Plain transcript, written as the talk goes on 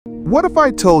What if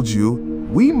I told you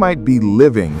we might be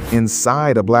living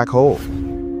inside a black hole?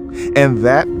 And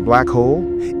that black hole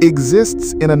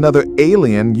exists in another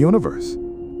alien universe.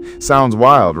 Sounds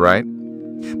wild, right?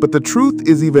 But the truth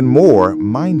is even more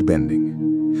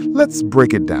mind-bending. Let's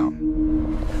break it down.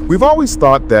 We've always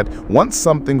thought that once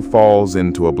something falls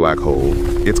into a black hole,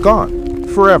 it's gone,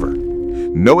 forever.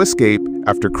 No escape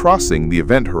after crossing the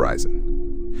event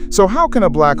horizon. So how can a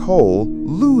black hole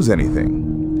lose anything?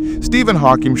 Stephen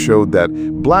Hawking showed that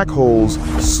black holes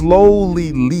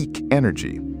slowly leak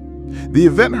energy. The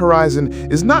event horizon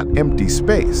is not empty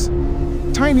space.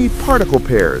 Tiny particle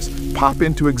pairs pop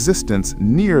into existence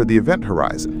near the event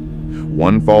horizon.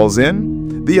 One falls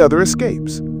in, the other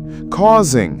escapes,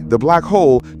 causing the black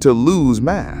hole to lose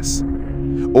mass.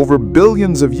 Over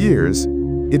billions of years,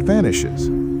 it vanishes.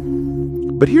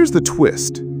 But here's the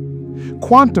twist.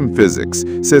 Quantum physics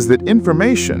says that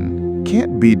information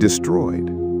can't be destroyed.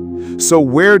 So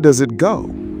where does it go?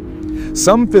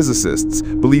 Some physicists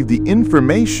believe the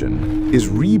information is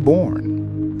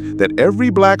reborn, that every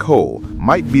black hole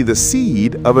might be the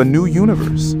seed of a new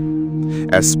universe.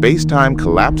 As space-time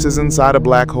collapses inside a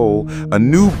black hole, a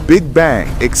new Big Bang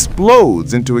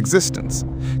explodes into existence,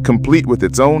 complete with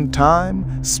its own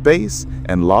time, space,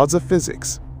 and laws of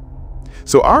physics.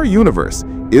 So our universe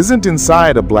isn't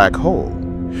inside a black hole.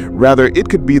 Rather, it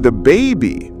could be the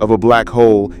baby of a black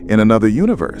hole in another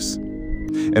universe.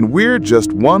 And we're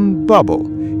just one bubble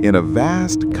in a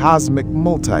vast cosmic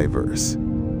multiverse.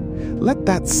 Let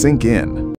that sink in.